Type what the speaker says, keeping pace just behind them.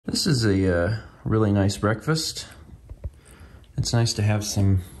This is a really nice breakfast. It's nice to have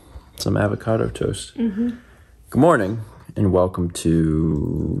some avocado toast. Mm-hmm. Good morning and welcome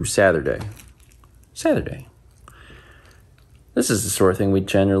to Saturday. This is the sort of thing we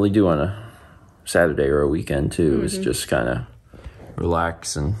generally do on a Saturday or a weekend too. Mm-hmm. Is just kind of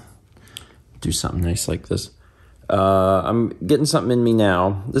relax and do something nice like this. I'm getting something in me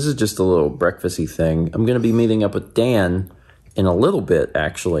now. This is just a little breakfasty thing. I'm going to be meeting up with Dan in a little bit,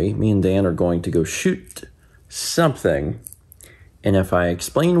 actually. Me and Dan are going to go shoot something. And if I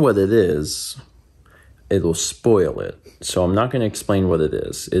explain what it is, it'll spoil it. So I'm not going to explain what it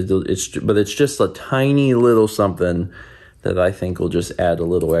is. But it's just a tiny little something that I think will just add a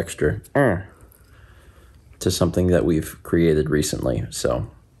little extra to something that we've created recently. So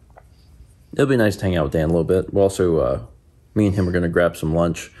it'll be nice to hang out with Dan a little bit. We'll also, me and him are going to grab some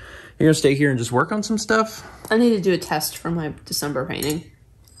lunch. You're going to stay here and just work on some stuff? I need to do a test for my December painting.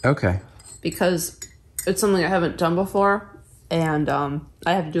 Okay. Because it's something I haven't done before, and I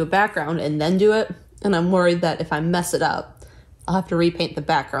have to do a background and then do it, and I'm worried that if I mess it up, I'll have to repaint the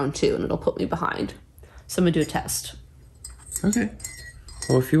background too, and it'll put me behind. So I'm going to do a test. Okay.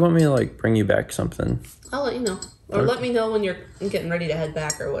 Well, if you want me to, bring you back something... I'll let you know. Or okay. Let me know when you're getting ready to head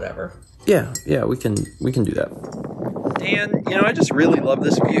back or whatever. Yeah, we can do that. Dan, I just really love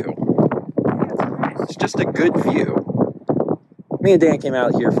this view. It's just a good view. Me and Dan came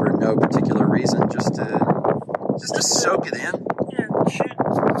out here for no particular reason, just to soak it in. Yeah, shoot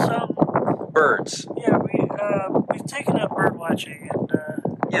some birds. Yeah, we've taken up bird watching, and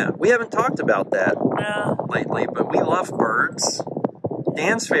yeah, we haven't talked about that lately, but we love birds.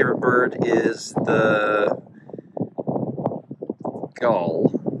 Dan's favorite bird is the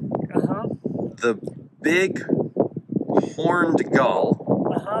gull. The big horned gull.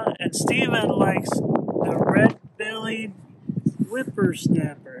 And Steven likes the red-bellied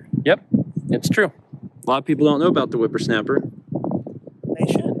whippersnapper. Yep, it's true. A lot of people don't know about the whippersnapper. They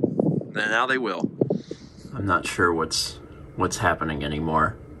should. Now they will. I'm not sure what's happening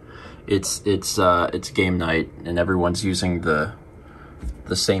anymore. It's game night and everyone's using the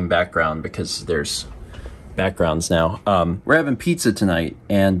same background because there's backgrounds now. We're having pizza tonight,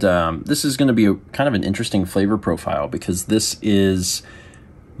 and this is going to be kind of an interesting flavor profile because this is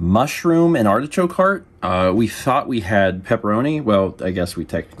mushroom and artichoke heart. We thought we had pepperoni. Well, I guess we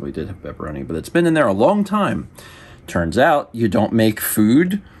technically did have pepperoni, but it's been in there a long time. Turns out you don't make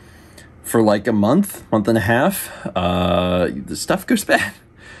food for like a month and a half. The stuff goes bad.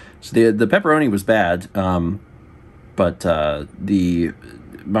 So the pepperoni was bad, but the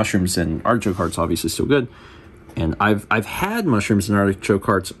mushrooms and artichoke hearts obviously still good. And I've had mushrooms and artichoke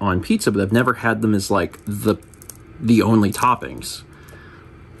hearts on pizza, but I've never had them as like the only toppings.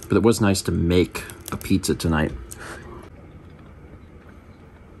 But it was nice to make a pizza tonight.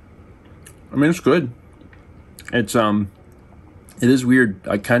 I mean, it's good. It is weird.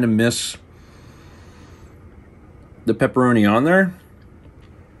 I kind of miss the pepperoni on there.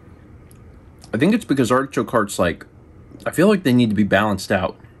 I think it's because artichoke hearts, I feel like they need to be balanced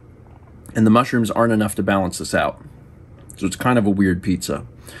out. And the mushrooms aren't enough to balance this out. So it's kind of a weird pizza.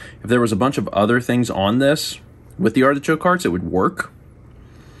 If there was a bunch of other things on this with the artichoke hearts, it would work.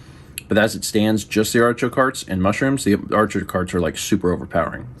 But as it stands, just the artichoke hearts and mushrooms, the artichoke hearts are super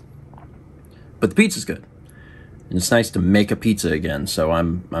overpowering. But the pizza's good. And it's nice to make a pizza again, so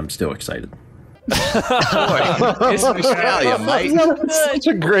I'm still excited. It's Australia, mate. Such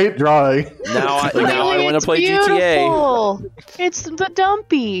a great drawing. Now I want to play beautiful. GTA. It's the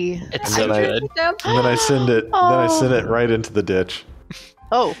dumpy. It's so good. And then I send it. Then I send it right into the ditch.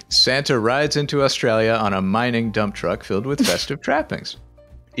 Oh. Santa rides into Australia on a mining dump truck filled with festive trappings.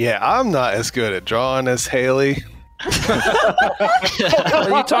 Yeah, I'm not as good at drawing as Haley. What are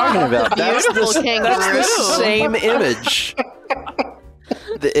you talking about? That's the same image.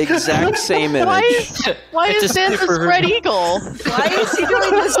 The exact same image. Why is Santa spread eagle? Why is he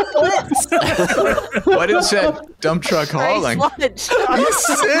doing the splits? What is that dump truck hauling?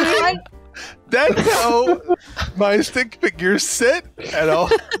 That's how my stick figures sit, and I'll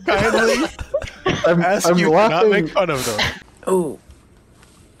kindly ask you to not make fun of them. Oh.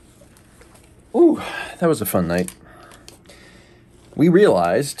 Ooh, that was a fun night. We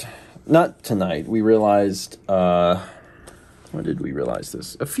realized, not tonight, we realized, when did we realize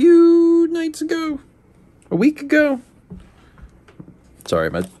this? A few nights ago? A week ago? Sorry,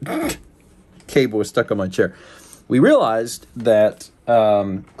 my cable was stuck on my chair. We realized that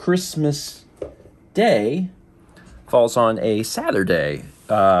Christmas Day falls on a Saturday,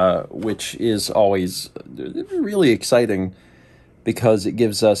 which is always really exciting because it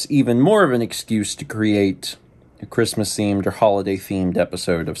gives us even more of an excuse to create a Christmas themed or holiday themed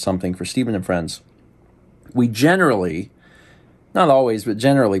episode of Something for Stephen and Friends, we generally, not always, but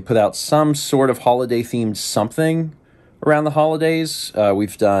generally put out some sort of holiday themed something around the holidays.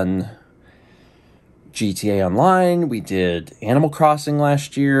 We've done GTA Online, we did Animal Crossing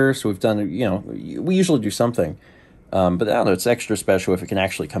last year, so we've done, we usually do something. But I don't know, it's extra special if it can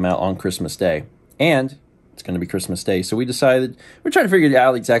actually come out on Christmas Day. And it's going to be Christmas Day, so we decided, we're trying to figure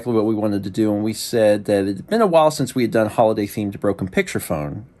out exactly what we wanted to do, and we said that it had been a while since we had done holiday-themed Broken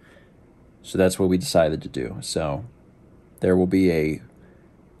Picturephone, so that's what we decided to do. So there will be a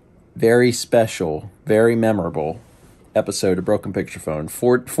very special, very memorable episode of Broken Picturephone,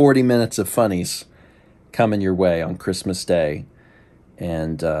 40 minutes of funnies coming your way on Christmas Day.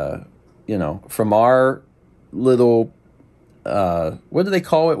 And, from our little, what do they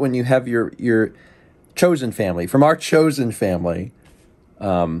call it when you have your chosen family? From our chosen family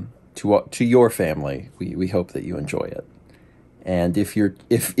to your family, we hope that you enjoy it. And if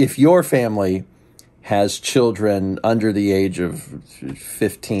your family has children under the age of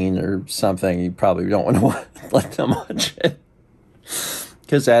 15 or something, you probably don't want to let them watch it.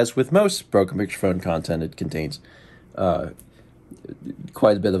 Because as with most Broken Picturephone content, it contains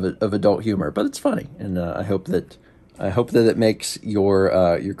quite a bit of adult humor, but it's funny, and I hope that it makes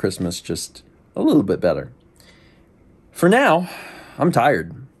your Christmas just a little bit better. For now, I'm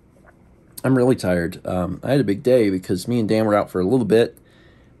tired. I'm really tired. I had a big day because me and Dan were out for a little bit.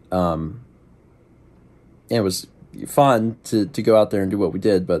 And it was fun to go out there and do what we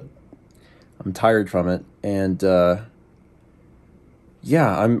did, but I'm tired from it, and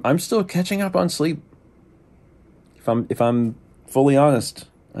I'm still catching up on sleep. If I'm fully honest,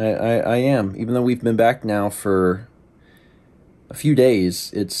 I am. Even though we've been back now for a few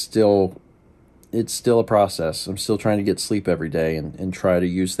days, it's still a process. I'm still trying to get sleep every day and try to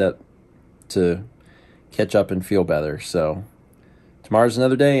use that to catch up and feel better. So tomorrow's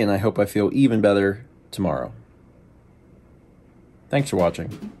another day, and I hope I feel even better tomorrow. Thanks for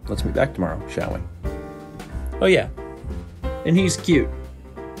watching. Let's meet back tomorrow, shall we? Oh yeah, and he's cute.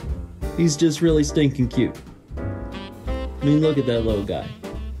 He's just really stinking cute. I mean, look at that little guy.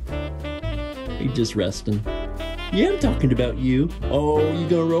 He's just resting. Yeah, I'm talking about you. Oh, you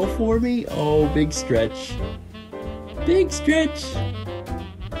gonna roll for me? Oh, big stretch. Big stretch.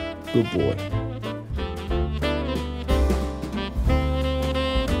 Good boy.